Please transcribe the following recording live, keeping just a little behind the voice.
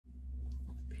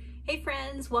Hey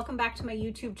friends, welcome back to my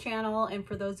YouTube channel. And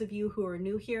for those of you who are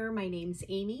new here, my name's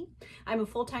Amy. I'm a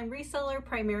full-time reseller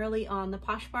primarily on the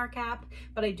Poshmark app,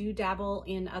 but I do dabble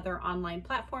in other online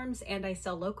platforms and I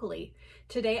sell locally.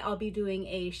 Today I'll be doing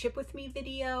a ship with me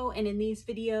video, and in these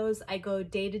videos I go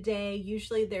day to day.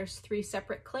 Usually there's 3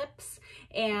 separate clips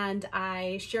and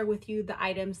I share with you the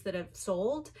items that have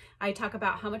sold. I talk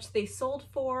about how much they sold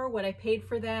for, what I paid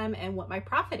for them, and what my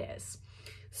profit is.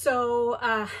 So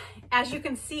as you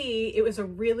can see, it was a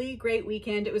really great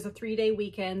weekend. It was a 3-day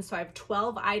weekend, so I have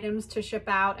 12 items to ship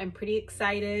out. I'm pretty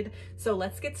excited. So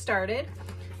let's get started.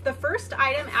 The first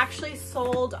item actually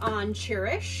sold on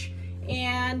Cherish,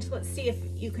 and let's see if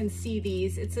you can see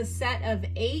these. It's a set of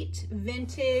 8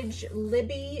 vintage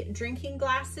Libby drinking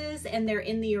glasses, and they're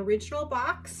in the original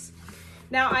box.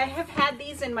 Now, I have had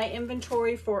these in my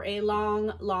inventory for a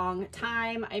long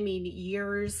time. I mean,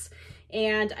 years.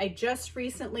 And I just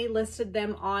recently listed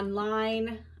them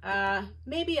online,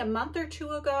 maybe a month or 2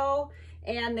 ago,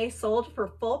 and they sold for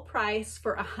full price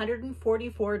for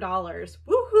 $144.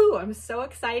 Woohoo! I'm so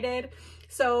excited.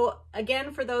 So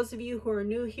again, for those of you who are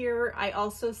new here, I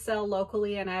also sell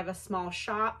locally and I have a small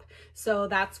shop. So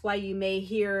that's why you may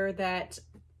hear that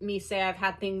me say I've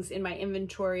had things in my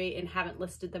inventory and haven't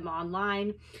listed them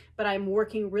online, but I'm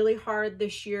working really hard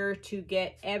this year to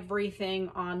get everything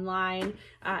online,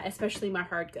 especially my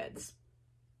hard goods.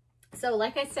 So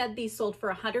like I said, these sold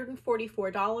for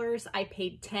 $144. I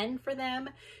paid $10 for them.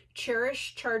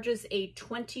 Cherish charges a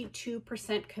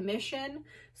 22% commission.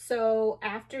 So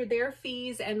after their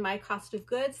fees and my cost of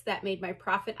goods, that made my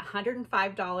profit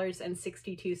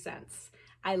 $105.62.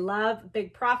 I love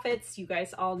big profits. You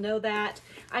guys all know that.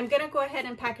 I'm gonna go ahead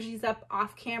and package these up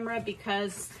off camera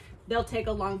because they'll take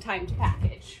a long time to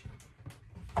package.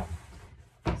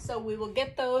 So we will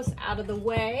get those out of the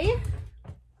way.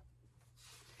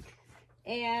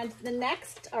 And the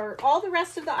next are all the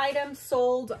rest of the items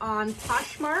sold on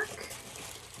Poshmark.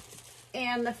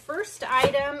 And the first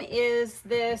item is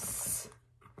this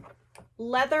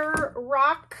leather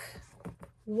rock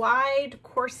wide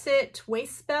corset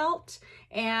waist belt,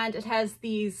 and it has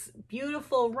these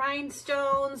beautiful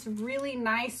rhinestones, really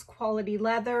nice quality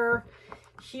leather.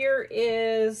 Here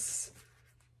is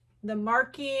the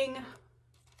marking.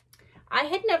 I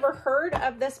had never heard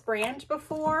of this brand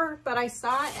before, but I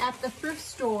saw it at the thrift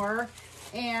store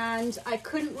and I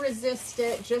couldn't resist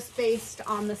it just based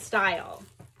on the style.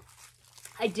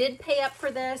 I did pay up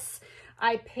for this.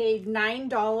 I paid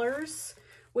 $9,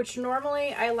 which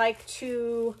normally I like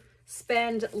to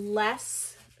spend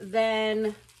less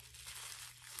than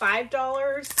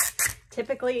 $5.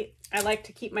 Typically, I like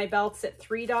to keep my belts at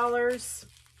 $3.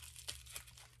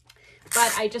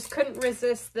 But I just couldn't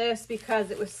resist this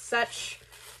because it was such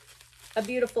a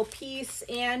beautiful piece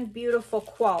and beautiful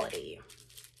quality.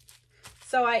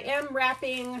 So I am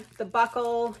wrapping the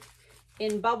buckle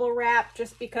in bubble wrap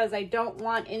just because I don't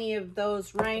want any of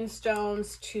those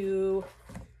rhinestones to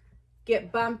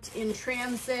get bumped in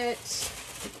transit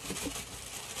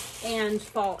and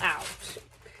fall out.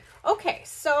 Okay,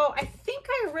 so I think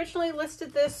I originally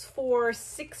listed this for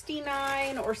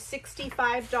 $69 or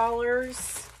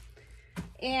 $65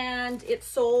 and it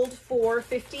sold for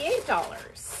 $58.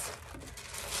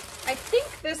 I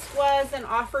think this was an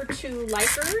offer to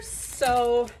likers,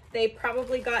 so they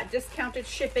probably got discounted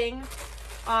shipping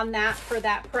on that for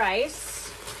that price.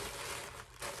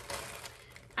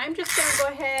 I'm just gonna go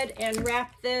ahead and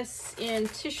wrap this in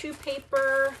tissue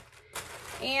paper,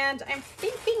 and I'm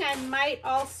thinking I might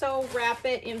also wrap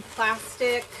it in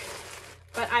plastic,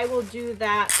 but I will do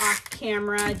that off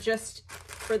camera just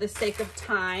for the sake of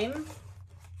time.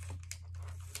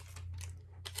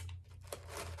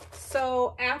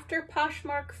 So after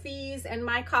Poshmark fees and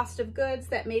my cost of goods,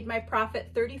 that made my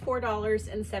profit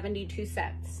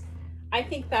 $34.72. I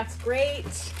think that's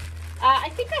great. I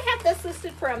think I had this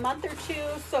listed for a month or 2,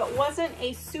 so it wasn't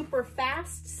a super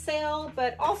fast sale,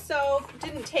 but also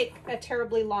didn't take a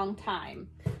terribly long time.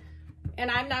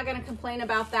 And I'm not going to complain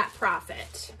about that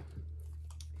profit.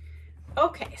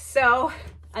 Okay, so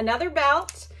another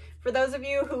belt. For those of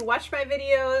you who watch my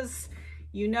videos,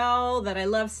 you know that I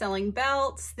love selling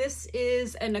belts. This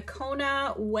is a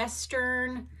Nakona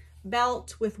Western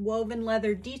belt with woven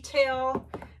leather detail.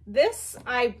 This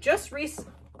I just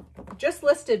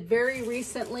listed very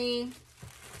recently,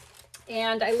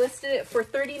 and I listed it for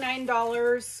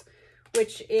 $39,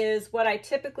 which is what I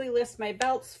typically list my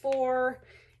belts for.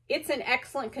 It's in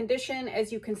excellent condition.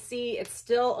 As you can see, it's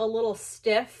still a little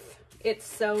stiff. It's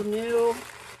so new.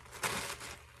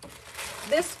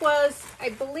 This was,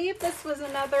 I believe this was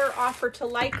another offer to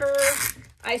liker.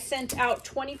 I sent out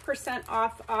 20%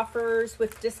 off offers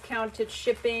with discounted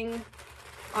shipping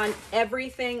on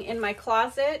everything in my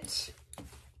closet.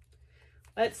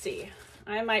 Let's see,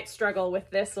 I might struggle with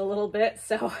this a little bit,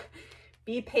 so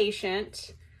be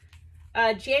patient.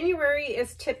 January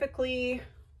is typically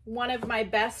one of my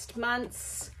best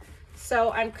months,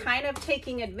 so I'm kind of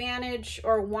taking advantage,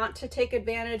 or want to take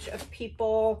advantage of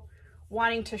people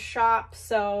wanting to shop.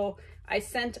 So I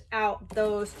sent out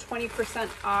those 20%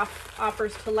 off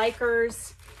offers to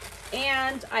likers,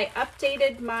 and I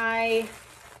updated my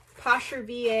Posher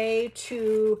VA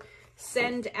to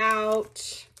send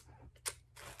out,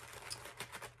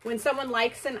 when someone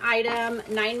likes an item,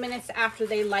 9 minutes after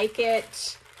they like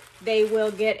it, they will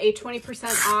get a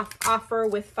 20% off offer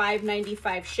with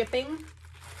 $5.95 shipping.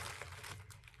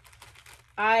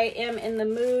 I am in the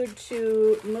mood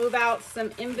to move out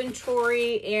some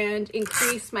inventory and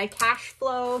increase my cash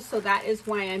flow, so that is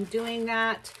why I'm doing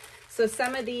that. So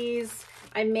some of these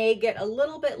I may get a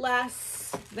little bit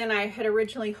less than I had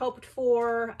originally hoped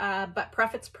for, but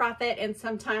profit's profit, and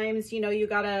sometimes, you know, you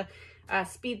gotta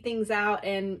speed things out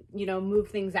and, you know, move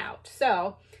things out.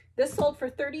 So this sold for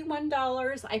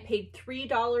 $31. I paid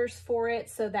 $3 for it,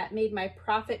 so that made my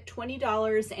profit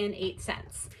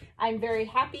 $20.08. I'm very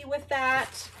happy with that.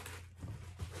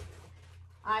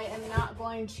 I am not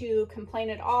going to complain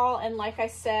at all. And like I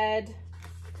said,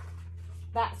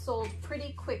 that sold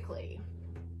pretty quickly.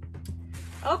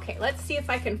 Okay, let's see if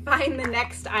I can find the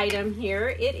next item here.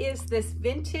 It is this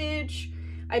vintage,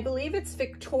 I believe it's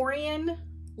Victorian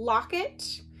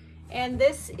locket. And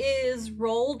this is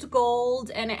rolled gold,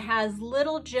 and it has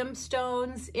little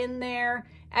gemstones in there.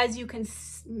 As you can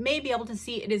may be able to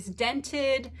see, it is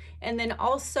dented, and then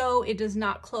also it does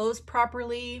not close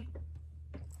properly.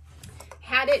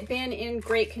 Had it been in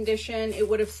great condition, it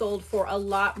would have sold for a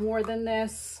lot more than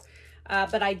this,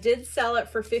 but I did sell it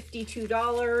for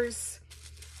 $52.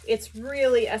 It's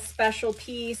really a special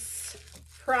piece,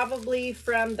 probably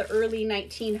from the early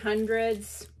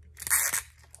 1900s.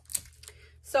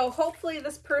 So hopefully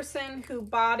this person who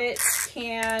bought it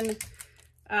can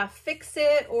fix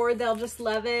it, or they'll just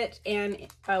love it and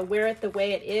wear it the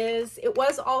way it is. It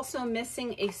was also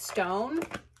missing a stone.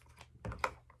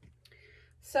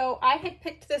 So I had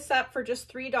picked this up for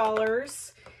just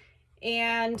 $3.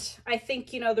 And I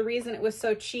think, you know, the reason it was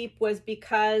so cheap was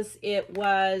because it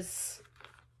was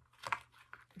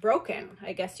broken,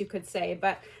 I guess you could say.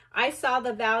 But I saw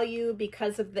the value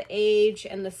because of the age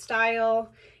and the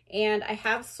style. And I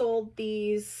have sold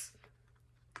these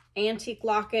antique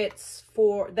lockets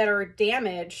that are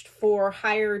damaged for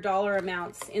higher dollar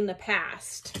amounts in the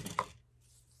past.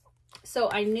 So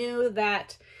I knew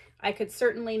that I could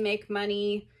certainly make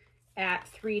money at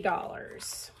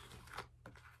 $3.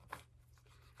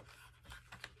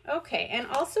 Okay, and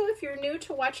also if you're new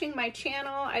to watching my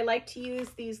channel, I like to use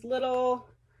these little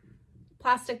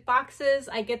plastic boxes.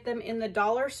 I get them in the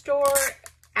dollar store,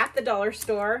 at the dollar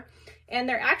store. And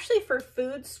they're actually for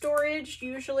food storage.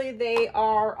 Usually they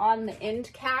are on the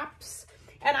end caps.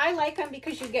 And I like them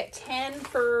because you get 10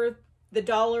 for the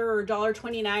dollar or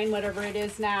 $1.29, whatever it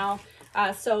is now.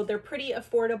 So they're pretty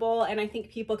affordable, and I think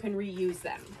people can reuse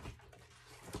them.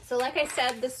 So like I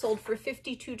said, this sold for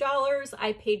 $52.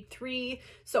 I paid $3.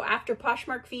 So after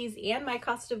Poshmark fees and my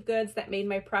cost of goods, that made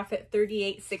my profit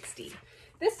 $38.60.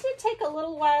 This did take a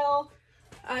little while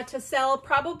to sell,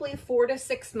 probably 4 to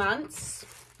 6 months.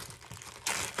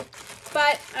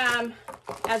 But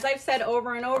as I've said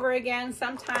over and over again,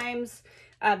 sometimes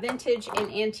vintage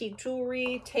and antique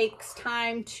jewelry takes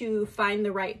time to find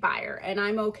the right buyer. And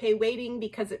I'm okay waiting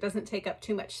because it doesn't take up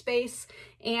too much space,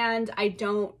 and I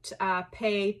don't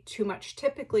pay too much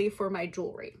typically for my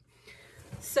jewelry.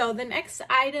 So the next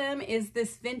item is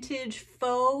this vintage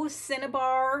faux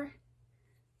cinnabar,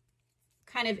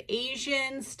 kind of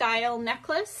Asian style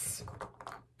necklace.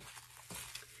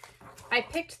 I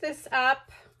picked this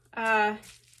up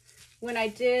when I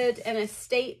did an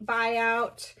estate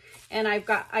buyout, and I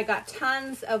got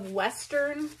tons of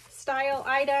Western style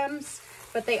items,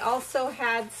 but they also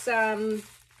had some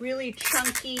really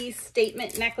chunky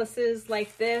statement necklaces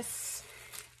like this.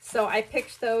 So I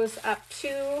picked those up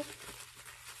too.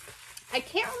 I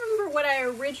can't remember what I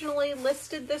originally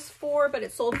listed this for, but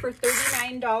it sold for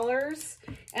 $39,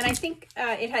 and I think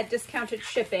it had discounted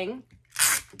shipping.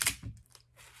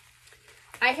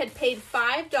 I had paid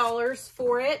 $5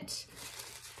 for it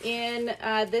in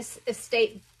this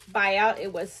estate buyout.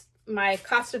 It was, my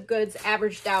cost of goods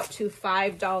averaged out to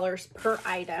 $5 per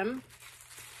item.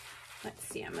 Let's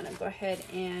see, I'm gonna go ahead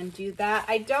and do that.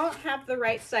 I don't have the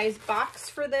right size box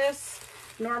for this.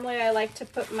 Normally I like to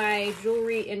put my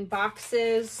jewelry in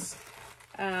boxes,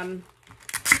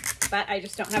 but I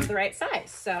just don't have the right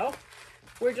size. So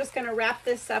we're just gonna wrap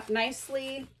this up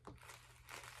nicely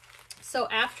So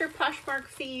after Poshmark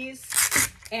fees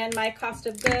and my cost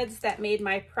of goods, that made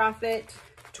my profit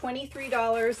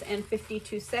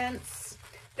 $23.52.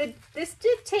 This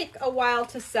did take a while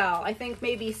to sell. I think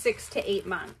maybe 6 to 8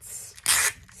 months.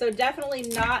 So definitely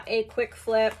not a quick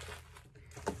flip,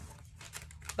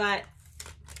 but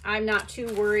I'm not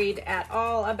too worried at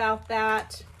all about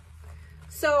that.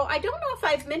 So I don't know if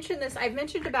I've mentioned this. I've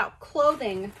mentioned about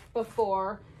clothing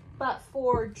before, but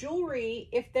for jewelry,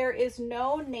 if there is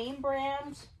no name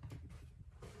brand,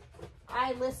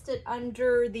 I list it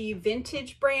under the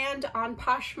vintage brand on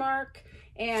Poshmark,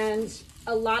 and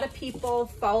a lot of people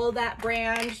follow that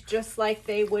brand just like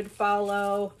they would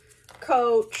follow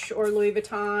Coach or Louis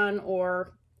Vuitton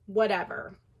or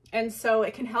whatever. And so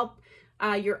it can help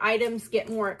your items get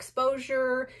more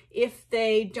exposure if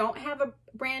they don't have a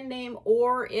brand name,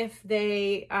 or if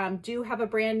they do have a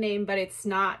brand name, but it's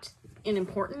not an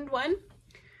important one.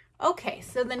 Okay,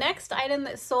 so the next item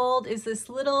that sold is this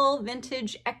little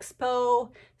vintage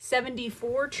Expo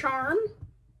 74 charm.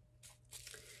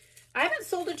 I haven't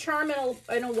sold a charm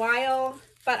in a while,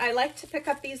 but I like to pick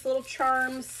up these little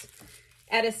charms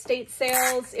at estate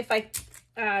sales if I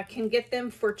can get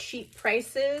them for cheap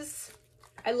prices.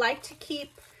 I like to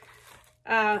keep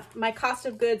my cost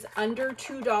of goods under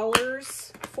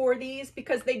 $2 for these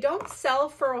because they don't sell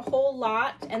for a whole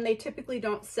lot and they typically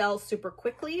don't sell super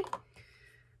quickly.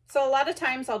 So a lot of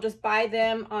times I'll just buy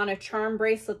them on a charm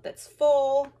bracelet that's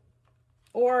full,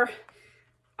 or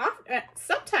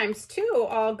sometimes too,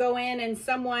 I'll go in and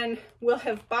someone will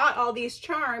have bought all these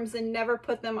charms and never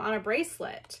put them on a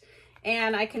bracelet,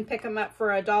 and I can pick them up for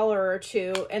 $1 or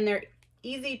 $2, and they're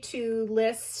easy to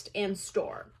list and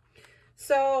store.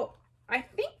 So I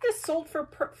think this sold for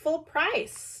full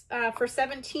price for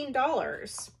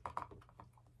 $17.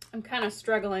 I'm kind of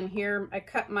struggling here. I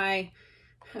cut my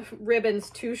ribbons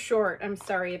too short. I'm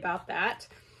sorry about that.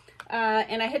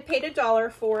 And I had paid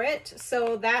 $1 for it.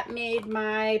 So that made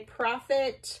my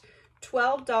profit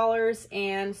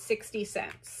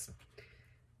 $12.60.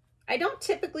 I don't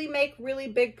typically make really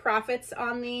big profits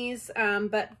on these,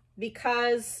 but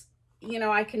because, you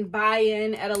know, I can buy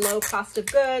in at a low cost of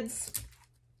goods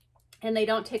and they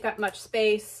don't take up much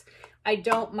space, I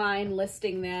don't mind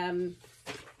listing them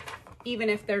even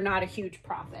if they're not a huge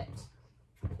profit.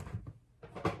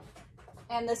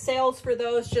 And the sales for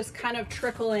those just kind of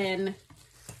trickle in.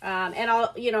 And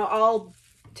I'll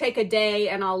take a day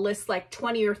and I'll list like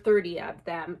 20 or 30 of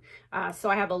them. So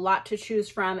I have a lot to choose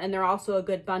from, and they're also a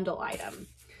good bundle item.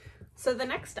 So the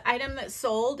next item that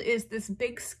sold is this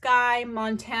Big Sky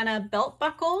Montana belt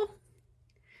buckle.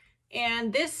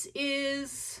 And this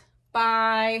is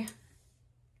by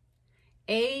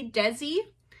A. Desi.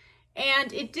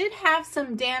 And it did have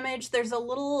some damage. There's a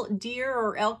little deer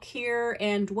or elk here,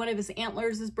 and one of his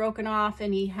antlers is broken off,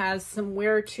 and he has some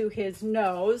wear to his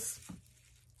nose.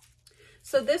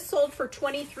 So this sold for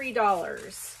 $23.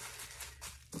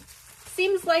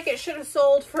 Seems like it should have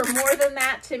sold for more than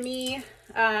that to me,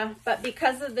 but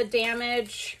because of the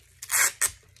damage,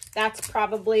 that's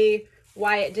probably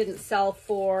why it didn't sell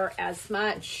for as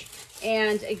much.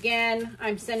 And again,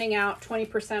 I'm sending out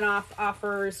 20% off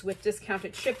offers with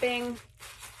discounted shipping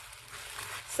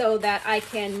so that I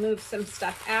can move some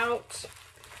stuff out.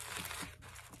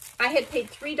 I had paid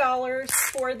 $3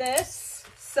 for this.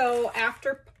 So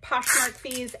after Poshmark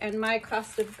fees and my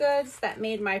cost of goods, that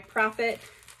made my profit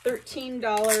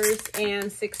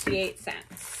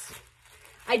 $13.68.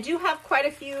 I do have quite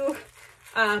a few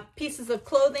pieces of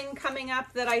clothing coming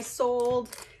up that I sold.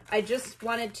 I just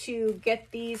wanted to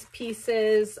get these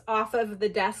pieces off of the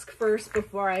desk first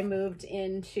before I moved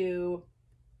into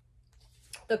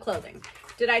the clothing.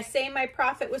 Did I say my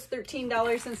profit was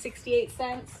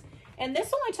 $13.68? And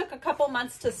this only took a couple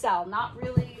months to sell, not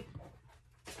really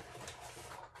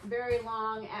very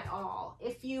long at all.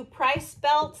 If you price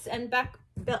belts and belt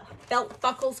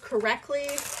buckles correctly,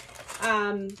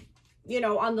 you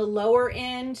know, on the lower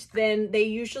end, then they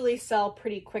usually sell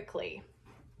pretty quickly.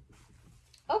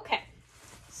 Okay,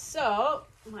 so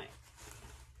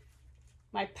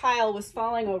my pile was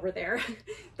falling over there.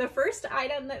 The first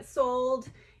item that sold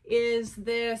is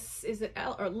this,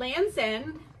 Land's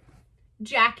End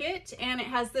jacket, and it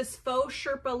has this faux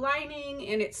Sherpa lining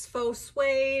and it's faux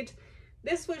suede.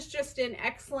 This was just in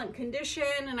excellent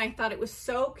condition, and I thought it was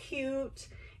so cute,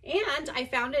 and I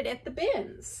found it at the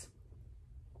bins.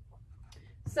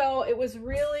 So it was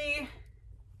really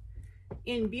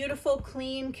in beautiful,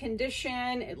 clean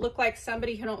condition. It looked like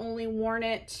somebody had only worn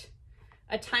it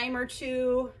a time or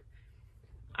two.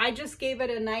 I just gave it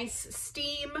a nice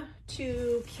steam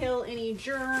to kill any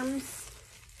germs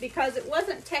because it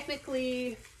wasn't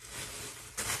technically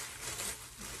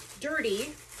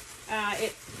dirty.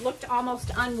 It looked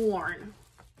almost unworn.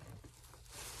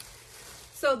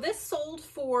 So this sold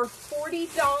for $40.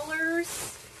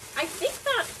 I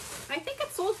think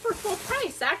it sold for full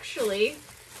price actually,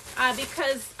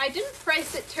 because I didn't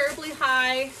price it terribly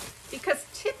high, because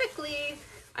typically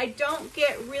I don't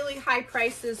get really high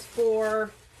prices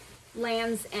for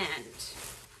Land's End.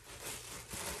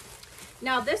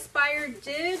 Now this buyer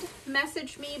did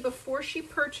message me before she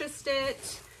purchased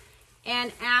it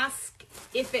and ask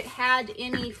if it had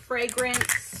any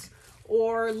fragrance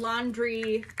or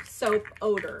laundry soap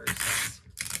odors.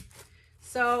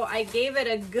 So I gave it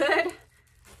a good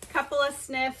couple of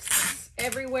sniffs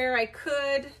everywhere I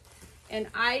could, and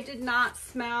I did not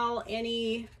smell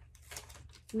any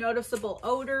noticeable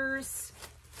odors.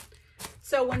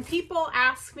 So when people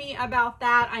ask me about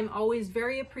that, I'm always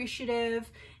very appreciative,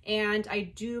 and I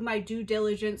do my due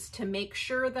diligence to make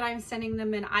sure that I'm sending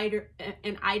them an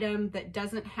item that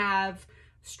doesn't have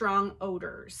strong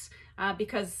odors,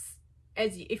 because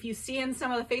if you see in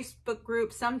some of the Facebook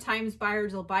groups, sometimes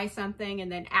buyers will buy something and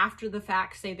then after the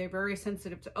fact say they're very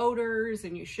sensitive to odors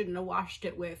and you shouldn't have washed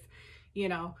it with, you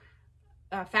know,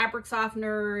 fabric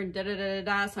softener and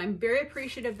da-da-da-da-da. So I'm very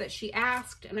appreciative that she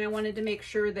asked, and I wanted to make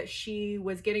sure that she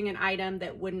was getting an item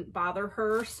that wouldn't bother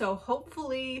her. So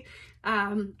hopefully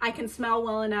I can smell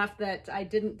well enough that I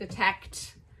didn't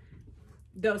detect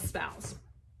those smells,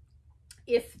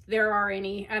 if there are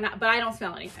any, but I don't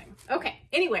smell anything. Okay,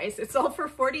 anyways, it sold for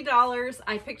 $40.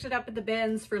 I picked it up at the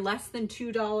bins for less than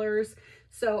 $2.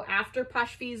 So after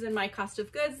Posh fees and my cost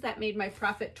of goods, that made my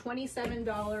profit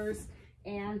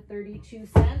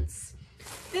 $27.32.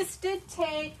 This did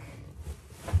take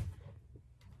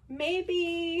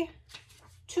maybe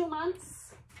 2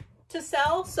 months to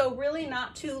sell, so really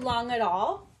not too long at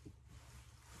all.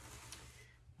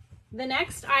 The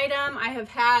next item I have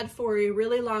had for a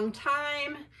really long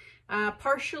time.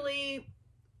 Partially,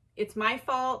 it's my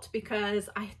fault because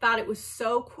I thought it was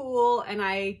so cool and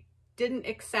I didn't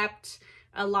accept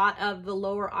a lot of the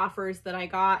lower offers that I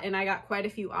got, and I got quite a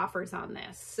few offers on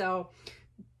this. So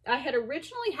I had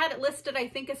originally had it listed, I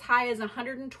think, as high as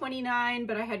 $129,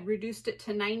 but I had reduced it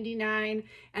to $99,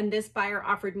 and this buyer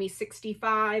offered me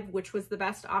 $65, which was the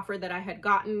best offer that I had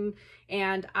gotten,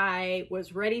 and I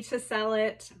was ready to sell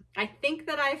it. I think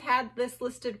that I've had this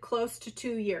listed close to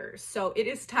 2 years, so it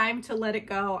is time to let it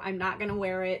go. I'm not gonna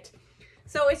wear it.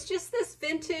 So it's just this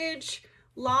vintage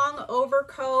long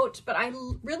overcoat, but I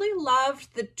really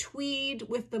loved the tweed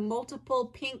with the multiple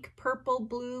pink, purple,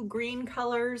 blue, green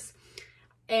colors.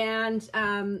 And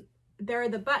there are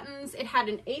the buttons. It had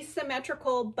an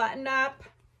asymmetrical button up.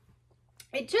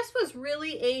 It just was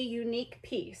really a unique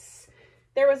piece.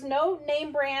 There was no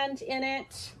name brand in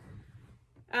it,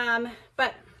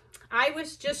 but I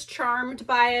was just charmed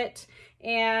by it,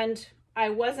 and I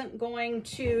wasn't going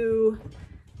to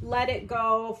let it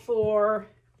go for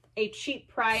a cheap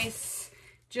price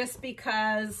just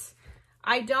because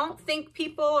I don't think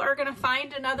people are gonna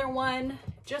find another one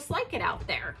just like it out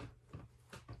there.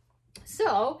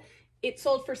 So it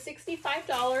sold for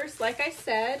 $65, like I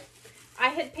said. I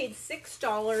had paid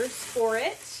 $6 for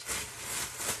it.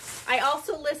 I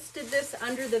also listed this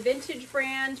under the vintage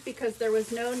brand because there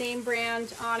was no name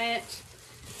brand on it.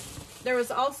 There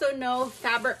was also no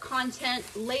fabric content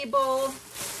label.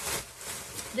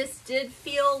 This did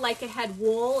feel like it had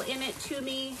wool in it to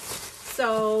me.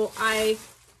 So I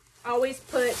always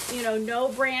put, you know, no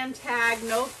brand tag,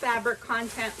 no fabric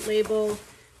content label,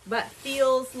 but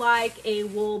feels like a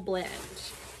wool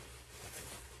blend.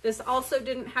 This also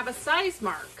didn't have a size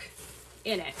mark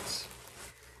in it.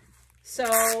 So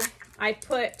I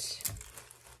put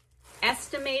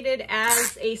estimated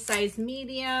as a size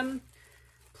medium.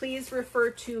 Please refer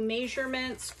to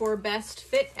measurements for best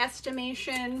fit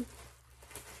estimation.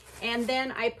 And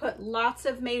then I put lots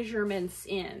of measurements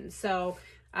in. So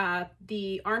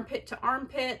the armpit to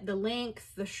armpit, the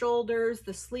length, the shoulders,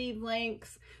 the sleeve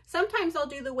length. Sometimes I'll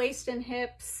do the waist and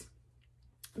hips,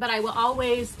 but I will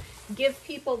always give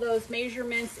people those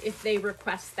measurements if they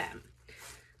request them.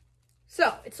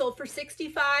 So it sold for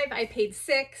 $65, I paid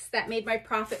 $6, that made my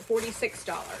profit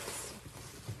 $46.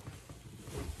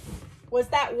 Was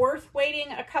that worth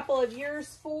waiting a couple of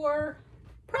years for?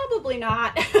 Probably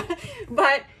not,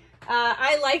 but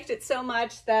I liked it so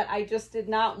much that I just did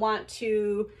not want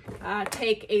to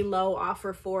take a low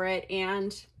offer for it,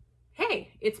 and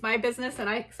hey, it's my business,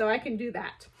 and so I can do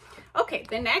that. Okay,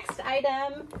 the next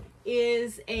item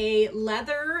is a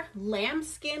leather,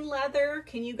 lambskin leather.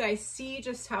 Can you guys see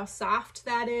just how soft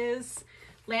that is?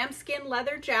 Lambskin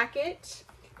leather jacket.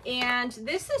 And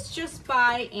this is just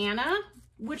by Anna,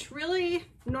 which really,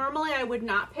 normally I would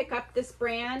not pick up this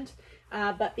brand.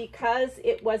 but because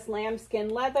it was lambskin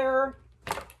leather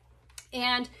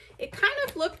and it kind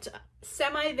of looked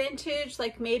semi-vintage,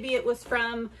 like maybe it was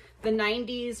from the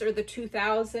 90s or the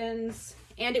 2000s,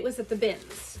 and it was at the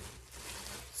bins.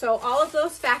 So all of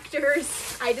those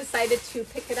factors, I decided to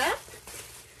pick it up.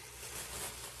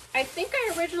 I think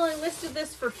I originally listed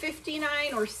this for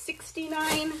 $59 or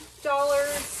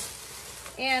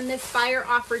 $69, and this buyer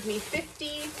offered me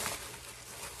 $50.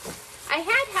 I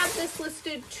had this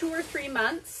listed 2 or 3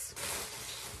 months,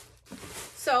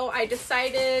 so I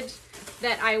decided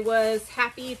that I was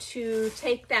happy to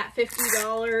take that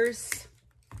 $50,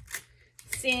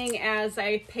 seeing as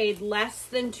I paid less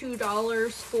than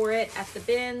 $2 for it at the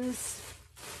bins.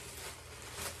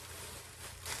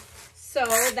 So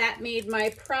that made my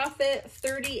profit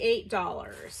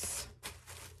 $38,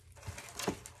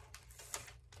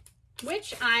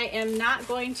 which I am not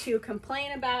going to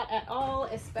complain about at all,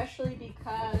 especially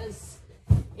because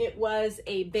it was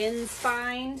a bins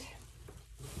find.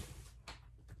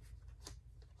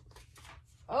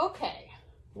 Okay,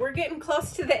 we're getting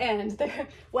close to the end.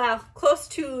 Well, close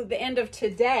to the end of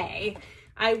today.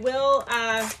 I will,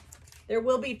 there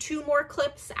will be 2 more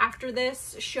clips after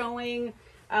this showing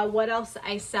what else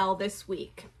I sell this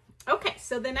week. Okay,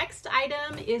 so the next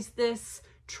item is this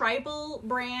Tribal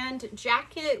brand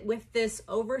jacket with this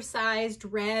oversized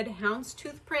red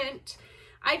houndstooth print.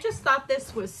 I just thought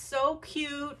this was so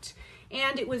cute,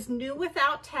 and it was new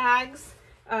without tags.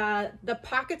 The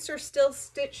pockets are still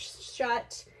stitched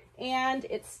shut, and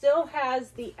it still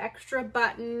has the extra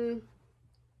button,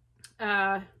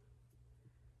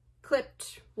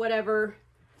 clipped, whatever,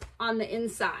 on the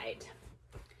inside.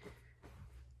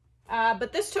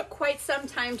 But this took quite some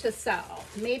time to sell,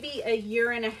 maybe 1.5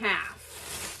 years.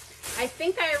 I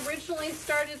think I originally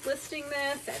started listing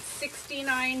this at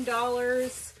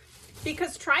 $69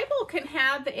 because Tribal can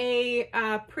have a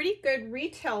pretty good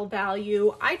retail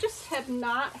value. I just have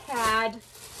not had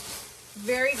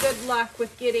very good luck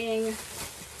with getting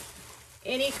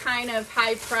any kind of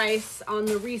high price on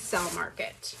the resale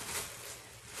market.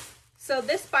 So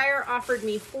this buyer offered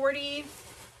me $40,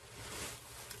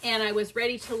 and I was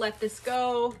ready to let this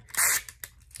go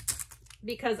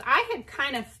because I had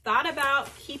kind of thought about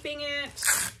keeping it,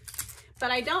 but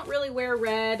I don't really wear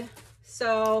red,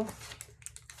 so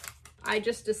I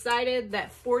just decided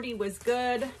that $40 was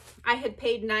good. I had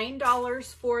paid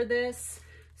 $9 for this,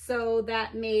 so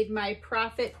that made my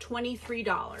profit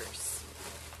 $23.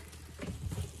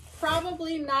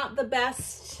 Probably not the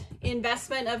best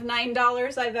investment of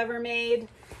 $9 I've ever made,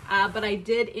 but I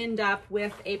did end up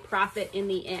with a profit in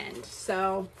the end.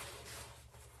 So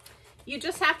you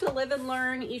just have to live and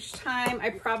learn each time.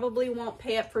 I probably won't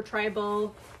pay up for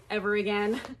Tribal ever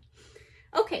again.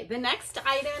 Okay, the next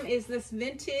item is this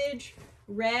vintage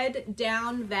red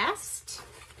down vest.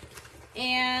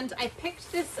 And I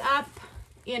picked this up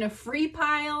in a free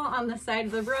pile on the side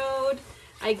of the road.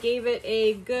 I gave it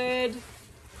a good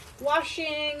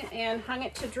washing and hung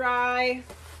it to dry.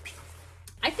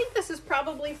 I think this is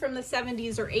probably from the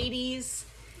 70s or 80s.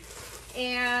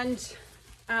 And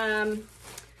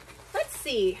let's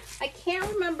see, I can't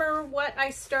remember what I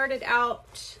started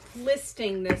out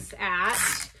listing this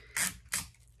at.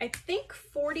 I think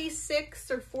 46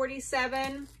 or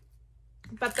 47,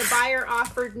 but the buyer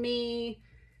offered me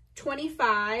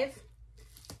 25.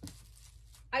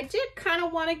 I did kind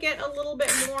of want to get a little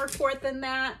bit more for it than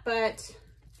that, but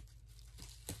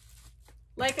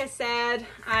like I said,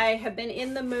 I have been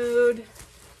in the mood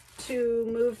to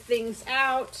move things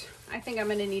out. I think I'm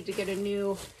going to need to get a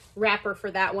new wrapper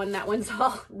for that one. That one's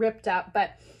all ripped up,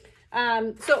 but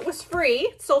so it was free.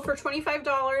 It sold for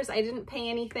 $25. I didn't pay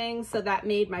anything, so that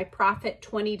made my profit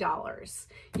 $20.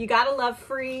 You gotta love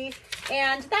free,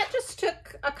 and that just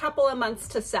took a couple of months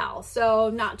to sell, so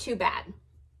not too bad.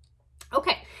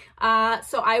 Okay,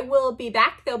 so I will be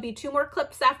back. There'll be 2 more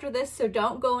clips after this, so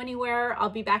don't go anywhere. I'll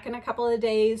be back in a couple of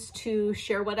days to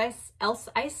share what else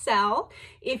I sell.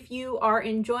 If you are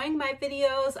enjoying my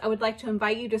videos, I would like to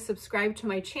invite you to subscribe to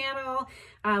my channel.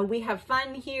 We have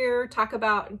fun here,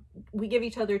 we give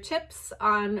each other tips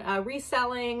on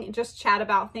reselling, just chat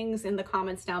about things in the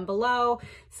comments down below.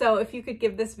 So if you could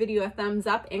give this video a thumbs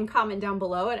up and comment down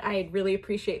below it, I'd really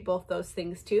appreciate both those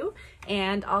things too.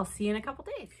 And I'll see you in a couple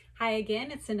days. Hi again,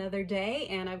 it's another day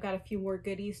and I've got a few more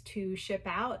goodies to ship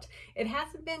out. It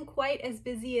hasn't been quite as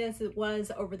busy as it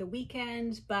was over the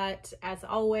weekend, but as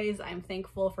always, I'm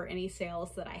thankful for any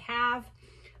sales that I have.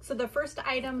 So the first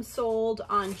item sold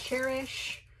on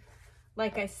Cherish.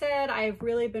 Like I said, I've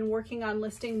really been working on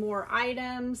listing more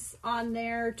items on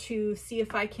there to see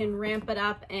if I can ramp it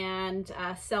up and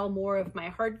sell more of my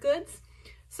hard goods.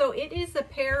 So it is a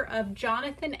pair of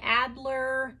Jonathan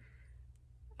Adler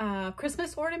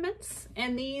Christmas ornaments,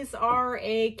 and these are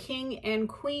a king and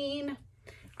queen.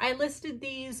 I listed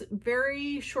these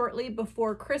very shortly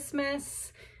before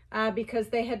Christmas because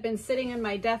they had been sitting in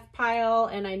my death pile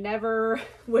and I never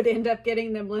would end up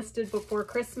getting them listed before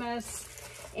Christmas.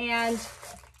 And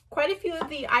quite a few of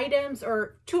the items,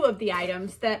 or two of the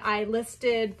items that I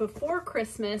listed before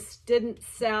Christmas didn't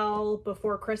sell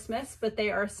before Christmas, but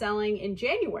they are selling in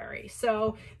January.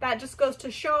 So that just goes to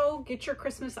show, get your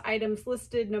Christmas items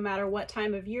listed no matter what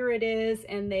time of year it is,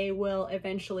 and they will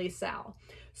eventually sell.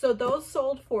 So those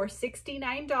sold for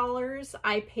 $69.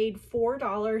 I paid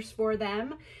 $4 for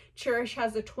them. Cherish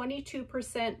has a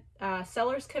 22%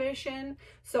 seller's commission.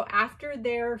 So after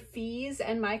their fees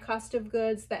and my cost of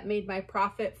goods, that made my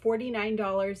profit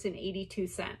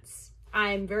 $49.82.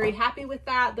 I'm very happy with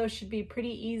that. Those should be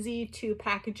pretty easy to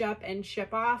package up and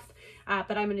ship off,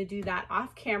 but I'm going to do that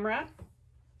off camera.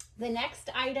 The next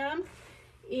item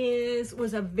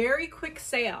was a very quick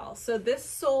sale. So this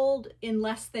sold in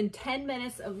less than 10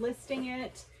 minutes of listing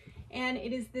it. And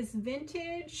it is this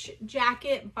vintage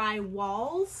jacket by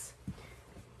Walls.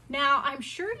 Now, I'm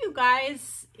sure you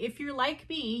guys, if you're like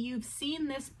me, you've seen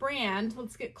this brand,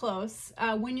 let's get close,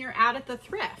 when you're out at the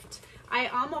thrift. I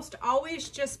almost always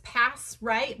just pass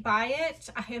right by it.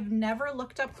 I have never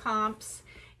looked up comps,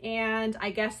 and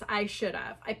I guess I should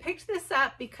have. I picked this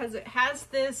up because it has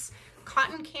this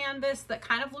cotton canvas that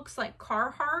kind of looks like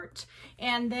Carhartt,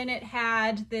 and then it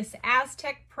had this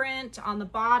Aztec print on the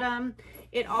bottom.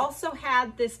 It also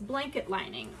had this blanket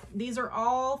lining. These are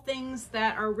all things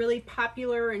that are really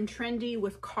popular and trendy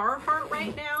with Carhartt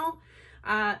right now.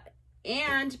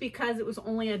 And because it was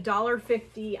only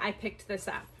 $1.50, I picked this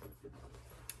up.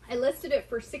 I listed it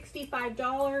for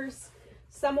 $65.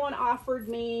 Someone offered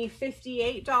me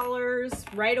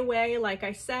 $58 right away, like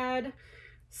I said.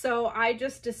 So I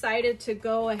just decided to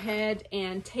go ahead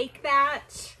and take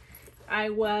that. I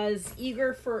was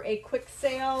eager for a quick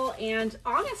sale, and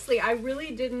honestly, I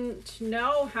really didn't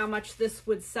know how much this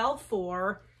would sell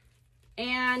for.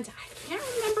 And I can't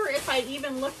remember if I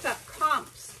even looked up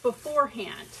comps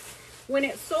beforehand. When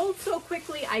it sold so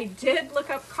quickly, I did look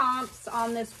up comps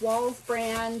on this Walls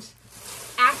brand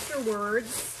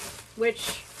afterwards,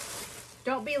 which,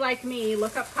 don't be like me,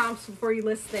 look up comps before you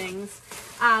list things.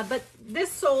 But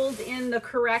this sold in the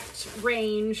correct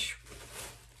range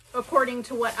according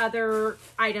to what other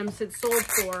items had sold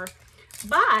for.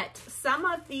 But some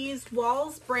of these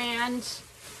Walls brand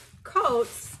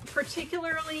coats,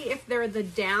 particularly if they're the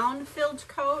down-filled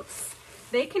coats,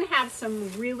 they can have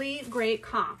some really great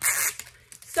comps.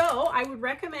 So I would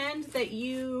recommend that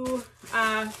you,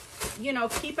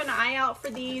 keep an eye out for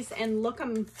these and look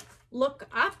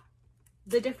up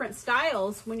the different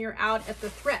styles when you're out at the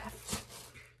thrift.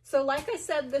 So like I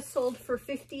said, this sold for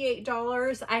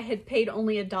 $58. I had paid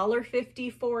only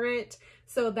 $1.50 for it.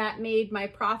 So that made my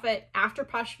profit after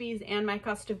Posh fees and my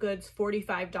cost of goods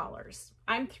 $45.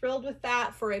 I'm thrilled with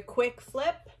that for a quick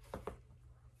flip.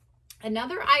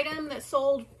 Another item that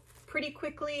sold pretty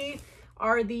quickly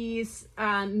are these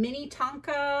mini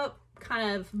Tonka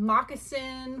kind of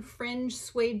moccasin fringe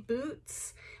suede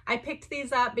boots. I picked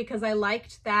these up because I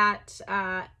liked that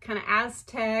kind of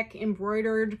Aztec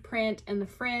embroidered print and the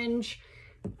fringe.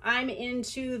 I'm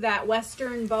into that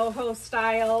Western boho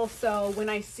style, so when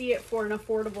I see it for an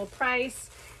affordable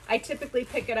price, I typically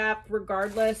pick it up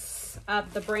regardless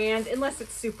of the brand, unless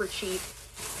it's super cheap.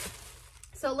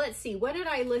 So let's see, what did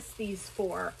I list these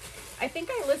for? I think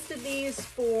I listed these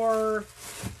for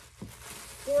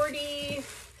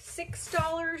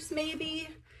 $46 maybe.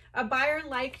 A buyer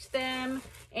liked them,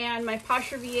 and my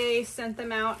Posh VA sent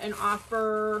them out an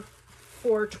offer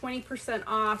for 20%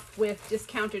 off with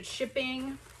discounted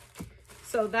shipping.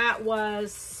 So that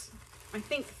was, I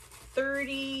think,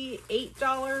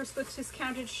 $38 with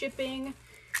discounted shipping,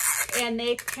 and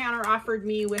they counter offered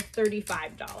me with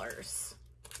 $35.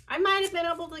 I might have been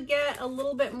able to get a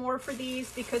little bit more for these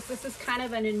because this is kind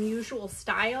of an unusual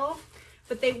style,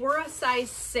 but they were a size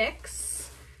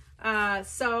 6.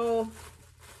 So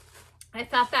I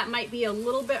thought that might be a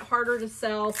little bit harder to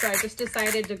sell, so I just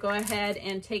decided to go ahead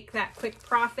and take that quick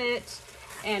profit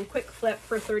and quick flip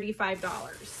for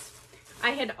 $35. I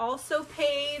had also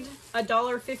paid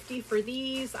 $1.50 for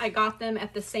these. I got them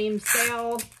at the same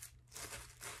sale,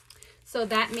 so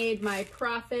that made my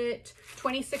profit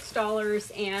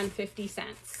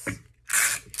 $26.50.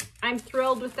 I'm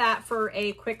thrilled with that for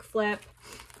a quick flip.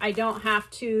 I don't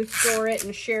have to store it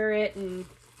and share it and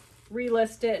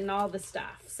relist it and all the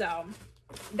stuff. So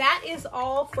that is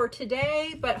all for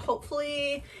today, but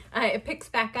hopefully it picks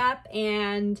back up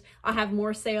and I'll have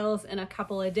more sales in a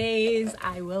couple of days.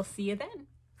 I will see you then.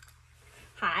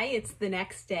 Hi, it's the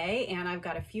next day and I've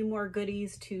got a few more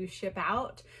goodies to ship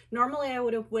out. Normally I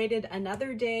would have waited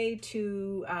another day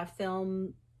to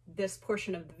film this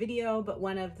portion of the video, but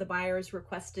one of the buyers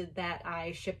requested that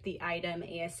I ship the item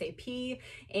ASAP,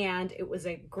 and it was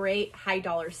a great high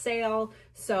dollar sale,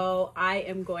 so I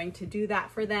am going to do that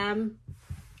for them.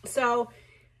 So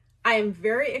I am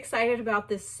very excited about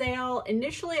this sale.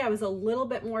 Initially, I was a little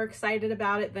bit more excited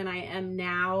about it than I am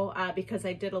now because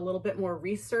I did a little bit more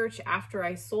research after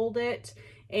I sold it.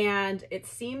 And it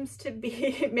seems to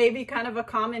be maybe kind of a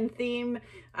common theme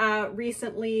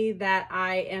recently that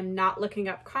I am not looking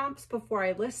up comps before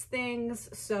I list things.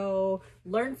 So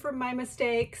learn from my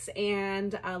mistakes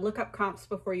and look up comps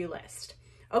before you list.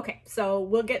 Okay, so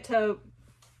we'll get to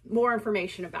more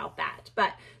information about that.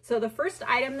 But so the first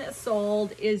item that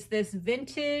sold is this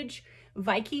vintage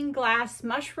Viking glass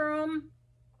mushroom,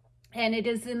 and it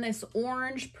is in this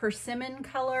orange persimmon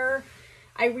color.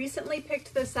 I recently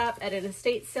picked this up at an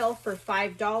estate sale for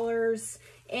 $5,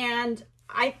 and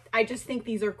I just think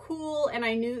these are cool, and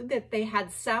I knew that they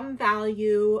had some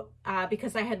value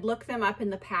because I had looked them up in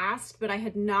the past, but I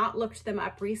had not looked them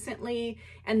up recently,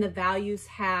 and the values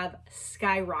have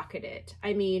skyrocketed.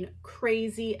 I mean,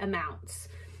 crazy amounts.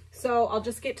 So I'll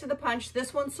just get to the punch.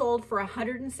 This one sold for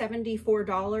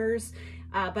 $174,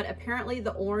 but apparently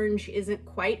the orange isn't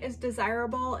quite as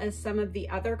desirable as some of the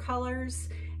other colors.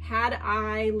 Had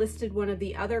I listed one of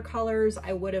the other colors,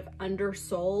 I would have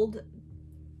undersold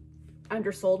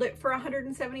it for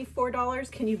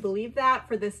 $174. Can you believe that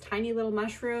for this tiny little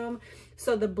mushroom?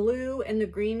 So the blue and the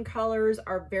green colors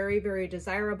are very, very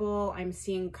desirable. I'm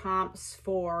seeing comps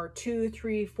for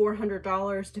 $200, $300,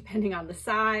 $400 depending on the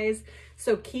size.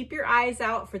 So keep your eyes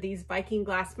out for these Viking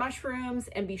glass mushrooms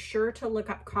and be sure to look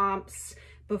up comps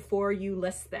before you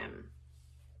list them.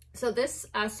 So this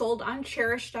sold on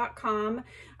cherish.com,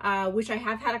 which I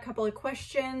have had a couple of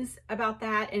questions about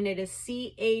that, and it is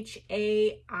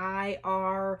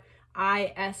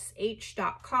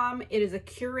CHAIRISH.com. It is a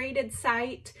curated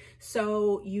site,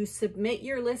 so you submit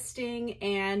your listing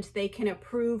and they can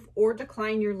approve or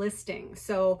decline your listing.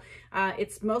 So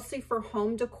it's mostly for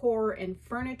home decor and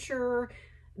furniture.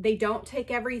 They don't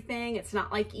take everything. It's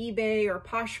not like eBay or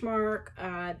Poshmark.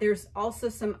 There's also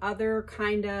some other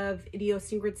kind of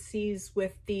idiosyncrasies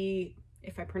with the,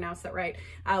 if I pronounce that right,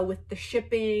 with the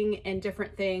shipping and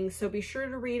different things. So be sure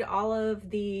to read all of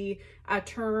the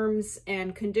terms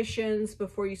and conditions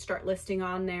before you start listing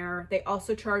on there. They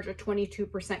also charge a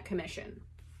 22% commission.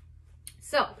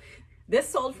 So this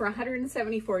sold for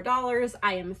 $174.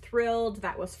 I am thrilled.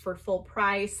 That was for full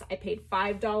price. I paid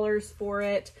 $5 for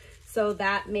it. So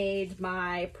that made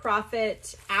my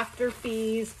profit after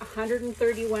fees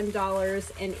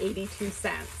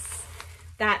 $131.82.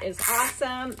 That is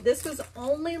awesome. This was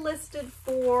only listed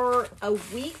for a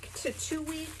week to 2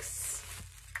 weeks.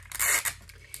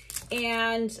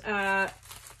 And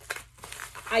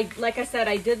like I said,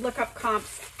 I did look up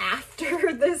comps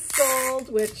after this sold,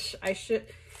 which I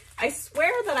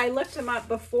swear that I looked them up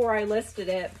before I listed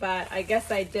it, but I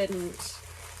guess I didn't.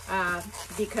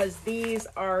 Because these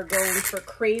are going for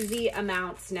crazy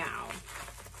amounts now.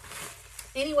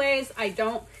 Anyways, I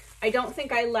don't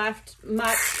think I left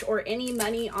much or any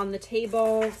money on the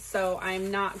table, so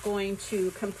I'm not going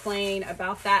to complain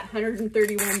about that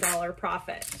 $131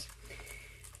 profit.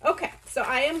 Okay, so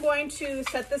I am going to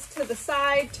set this to the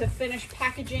side to finish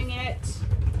packaging it.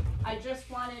 I just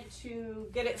wanted to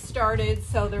get it started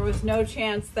so there was no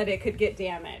chance that it could get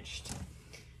damaged.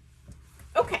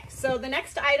 Okay, so the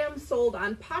next item sold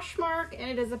on Poshmark, and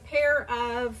it is a pair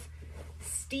of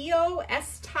Stio,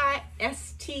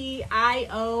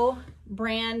 S-T-I-O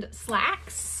brand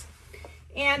slacks.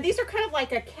 And these are kind of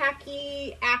like a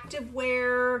khaki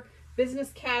activewear,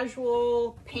 business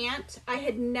casual pant. I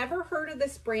had never heard of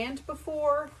this brand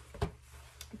before,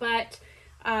 but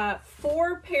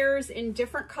 4 pairs in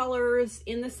different colors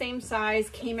in the same size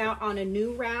came out on a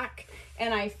new rack,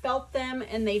 and I felt them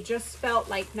and they just felt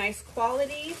like nice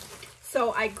quality.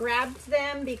 So I grabbed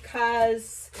them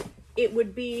because it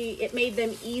made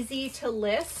them easy to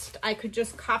list. I could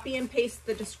just copy and paste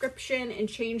the description and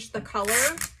change the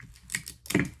color.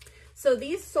 So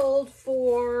these sold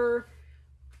for,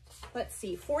 let's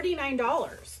see,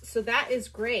 $49. So that is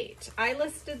great. I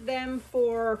listed them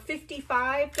for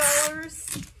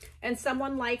 $55 and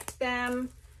someone liked them.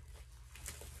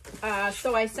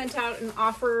 So I sent out an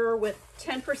offer with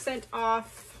 10%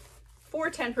 off, for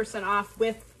 10% off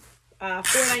with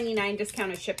 $4.99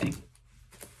 discounted shipping.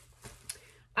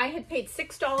 I had paid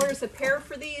 $6 a pair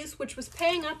for these, which was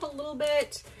paying up a little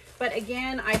bit. But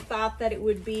again, I thought that it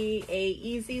would be a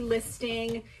easy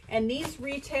listing, and these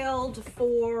retailed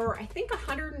for, I think,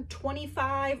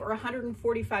 $125 or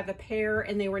 $145 a pair,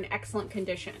 and they were in excellent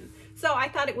condition. So I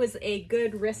thought it was a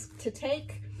good risk to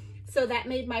take. So that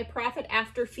made my profit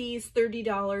after fees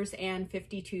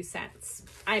 $30.52.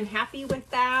 I'm happy with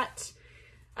that.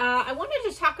 I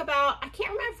wanted to talk about, I can't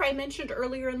remember if I mentioned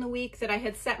earlier in the week that I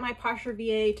had set my Posher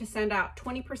VA to send out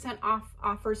 20% off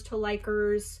offers to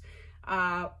likers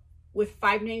with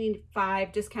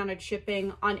 $5.95 discounted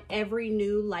shipping on every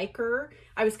new liker.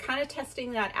 I was kind of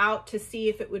testing that out to see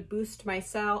if it would boost my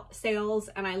sales,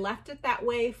 and I left it that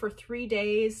way for 3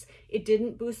 days. It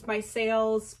didn't boost my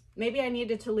sales. Maybe I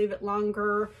needed to leave it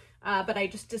longer, but I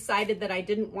just decided that I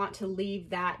didn't want to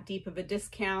leave that deep of a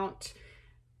discount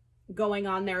going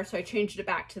on there, so I changed it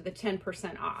back to the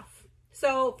 10% off.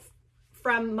 So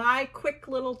from my quick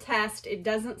little test, it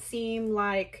doesn't seem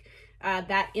like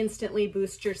that instantly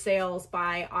boosts your sales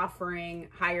by offering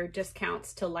higher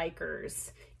discounts to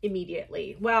likers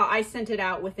immediately. Well, I sent it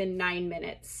out within 9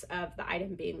 minutes of the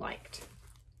item being liked.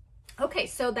 Okay,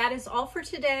 so that is all for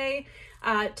today.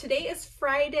 Today is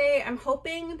Friday. I'm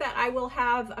hoping that I will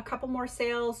have a couple more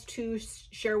sales to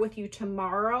share with you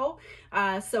tomorrow.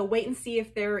 So wait and see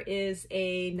if there is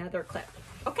another clip.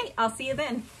 Okay, I'll see you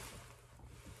then.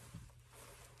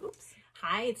 Oops.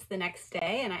 Hi, it's the next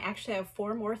day, and I actually have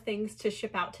 4 more things to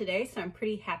ship out today, so I'm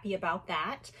pretty happy about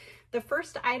that. The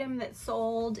first item that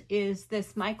sold is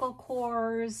this Michael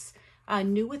Kors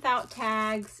new without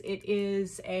tags. It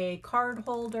is a card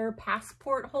holder,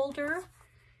 passport holder.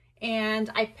 And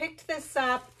I picked this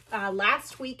up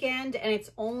last weekend, and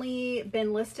it's only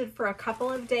been listed for a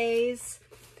couple of days.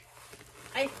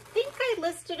 I think I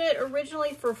listed it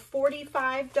originally for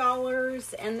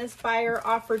 $45, and this buyer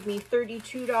offered me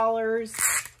 $32.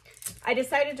 I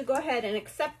decided to go ahead and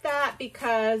accept that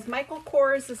because Michael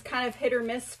Kors is kind of hit or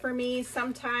miss for me.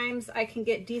 Sometimes I can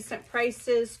get decent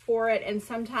prices for it, and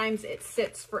sometimes it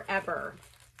sits forever.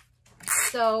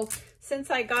 So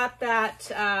since I got that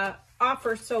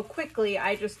offer so quickly,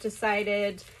 I just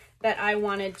decided that I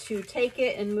wanted to take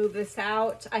it and move this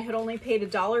out. I had only paid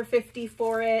 $1.50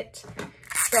 for it,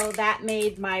 so that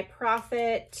made my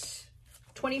profit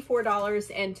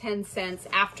 $24.10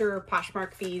 after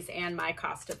Poshmark fees and my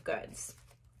cost of goods.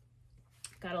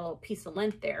 Got a little piece of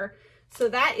lint there. So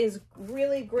that is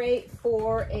really great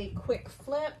for a quick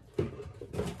flip.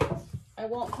 I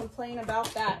won't complain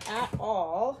about that at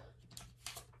all.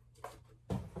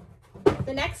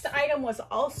 The next item was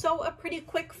also a pretty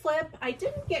quick flip. I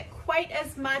didn't get quite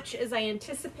as much as I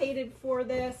anticipated for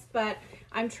this, but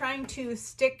I'm trying to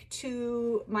stick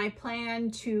to my plan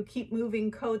to keep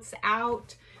moving coats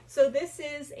out. So this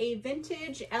is a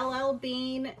vintage LL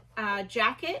Bean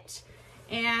jacket,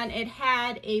 and it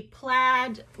had a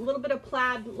plaid, a little bit of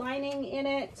plaid lining in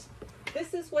it.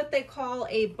 This is what they call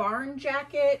a barn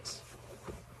jacket.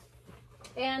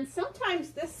 And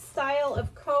sometimes this style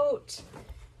of coat,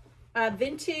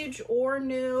 vintage or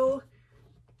new,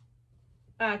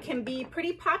 can be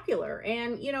pretty popular.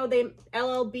 And you know,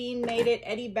 LL Bean made it,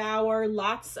 Eddie Bauer,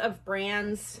 lots of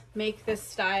brands make this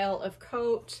style of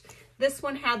coat. This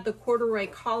one had the corduroy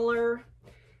collar,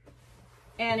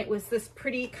 and it was this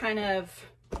pretty kind of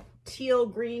teal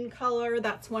green color.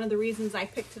 That's one of the reasons I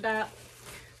picked it up.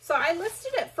 So I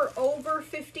listed it for over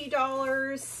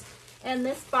 $50, and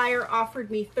this buyer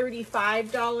offered me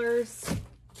 $35.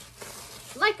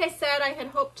 Like I said, I had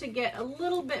hoped to get a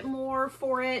little bit more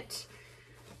for it,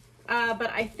 but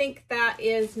I think that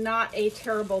is not a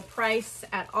terrible price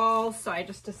at all, so I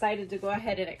just decided to go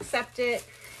ahead and accept it,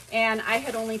 and I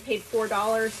had only paid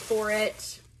 $4 for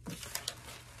it,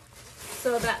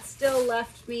 so that still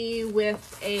left me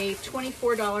with a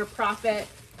 $24 profit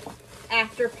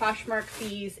after Poshmark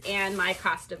fees and my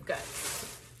cost of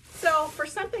goods. So for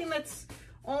something that's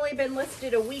only been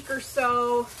listed a week or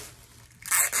so,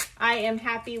 I am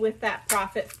happy with that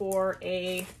profit for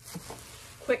a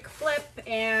quick flip,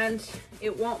 and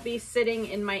it won't be sitting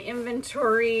in my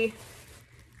inventory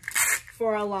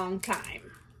for a long time.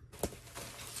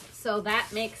 So that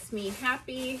makes me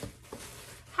happy.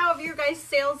 How have your guys'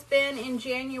 sales been in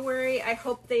January? I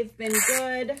hope they've been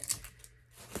good.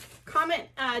 Comment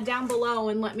down below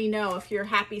and let me know if you're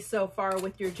happy so far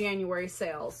with your January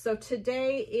sales. So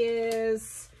today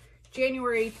is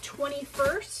January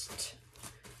 21st.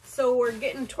 So we're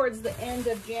getting towards the end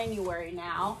of January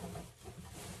now.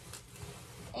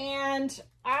 And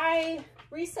I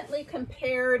recently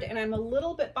compared, and I'm a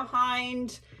little bit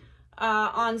behind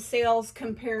on sales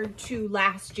compared to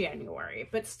last January,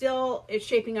 but still it's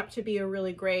shaping up to be a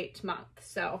really great month.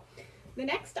 So The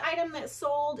next item that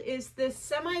sold is this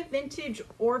semi-vintage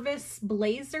Orvis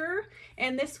blazer,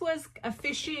 and this was a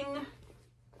fishing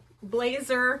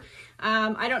blazer.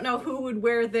 I don't know who would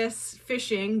wear this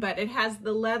fishing, but it has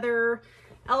the leather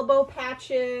elbow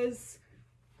patches,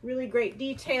 really great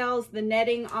details, the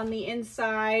netting on the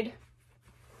inside.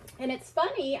 And it's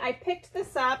funny, I picked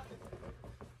this up.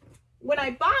 When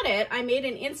I bought it, I made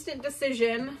an instant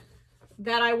decision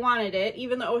that I wanted it,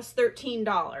 even though it was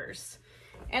 $13.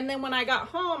 And then when I got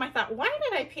home, I thought, why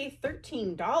did I pay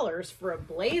 $13 for a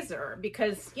blazer?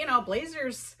 Because, you know,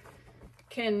 blazers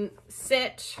can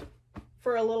sit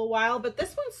for a little while, but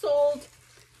this one sold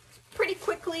pretty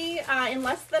quickly in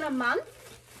less than a month,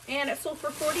 and it sold for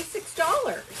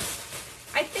 $46.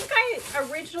 I think I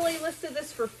originally listed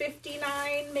this for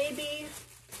 $59 maybe.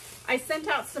 I sent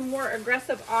out some more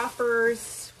aggressive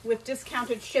offers with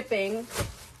discounted shipping,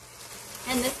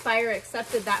 and this buyer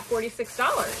accepted that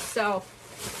 $46. So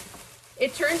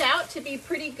it turned out to be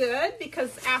pretty good,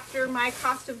 because after my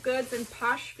cost of goods and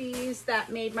Posh fees,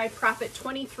 that made my profit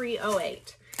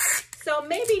 $23.08. So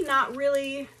maybe not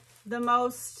really the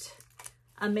most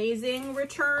amazing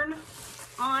return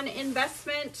on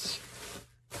investment,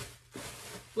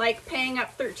 like paying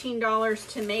up $13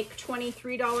 to make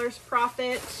 $23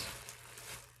 profit,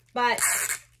 but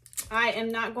I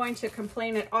am not going to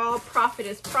complain at all. Profit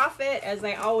is profit, as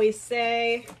I always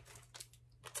say,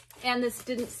 and this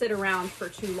didn't sit around for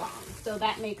too long, so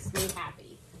that makes me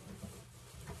happy.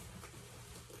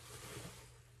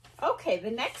 Okay, the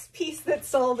next piece that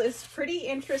sold is pretty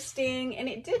interesting, and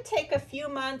it did take a few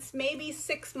months, maybe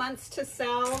 6 months to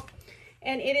sell.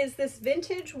 And it is this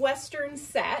vintage Western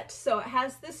set. So it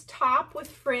has this top with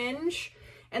fringe,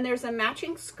 and there's a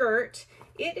matching skirt.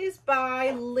 It is by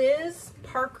Liz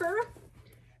Parker.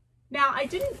 Now, I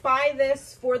didn't buy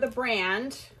this for the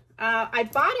brand. I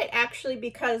bought it actually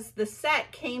because the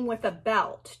set came with a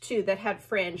belt too that had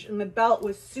fringe, and the belt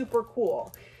was super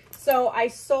cool. So I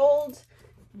sold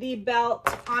the belt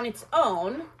on its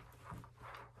own,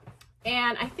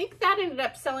 and I think that ended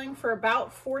up selling for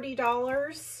about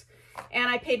 $40. And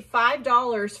I paid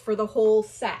 $5 for the whole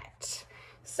set.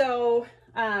 So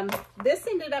this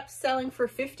ended up selling for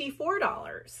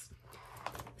 $54.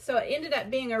 So it ended up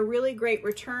being a really great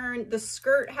return. The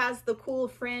skirt has the cool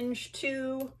fringe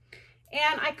too.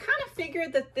 And I kind of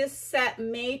figured that this set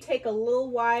may take a little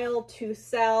while to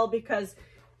sell, because,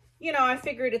 you know, I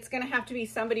figured it's going to have to be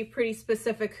somebody pretty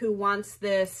specific who wants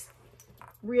this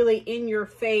really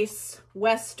in-your-face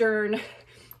Western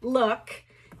look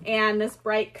and this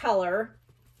bright color.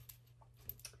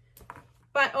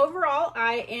 But overall,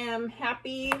 I am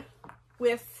happy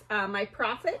with my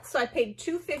profit. So I paid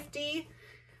 $250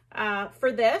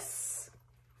 for this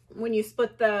when you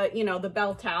split the, you know, the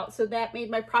belt out. So that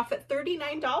made my profit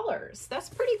 $39. That's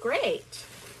pretty great.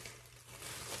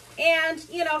 And,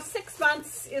 you know, 6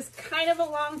 months is kind of a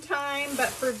long time, but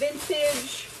for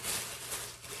vintage,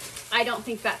 I don't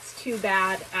think that's too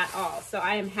bad at all. So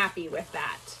I am happy with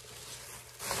that.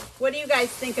 What do you guys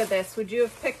think of this? Would you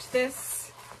have picked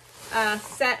this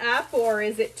set up, or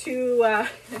is it too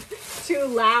too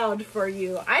loud for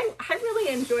you? I really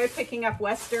enjoy picking up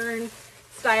Western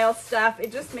style stuff.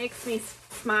 It just makes me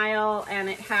smile, and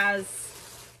it has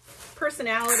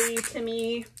personality to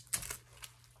me.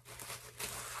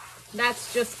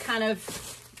 That's just kind of,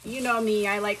 you know me,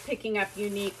 I like picking up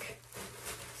unique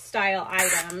style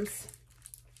items.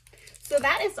 So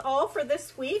that is all for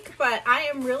this week, but I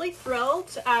am really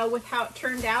thrilled with how it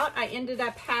turned out. I ended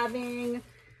up having,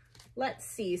 let's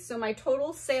see, so my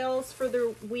total sales for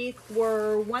the week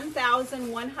were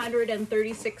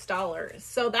 $1,136.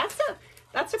 So that's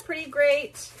a pretty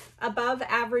great above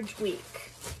average week.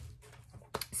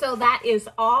 So that is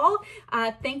all.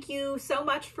 Thank you so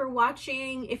much for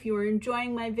watching. If you are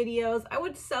enjoying my videos, I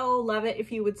would so love it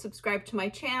if you would subscribe to my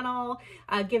channel,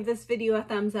 give this video a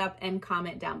thumbs up, and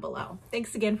comment down below.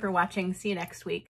 Thanks again for watching. See you next week.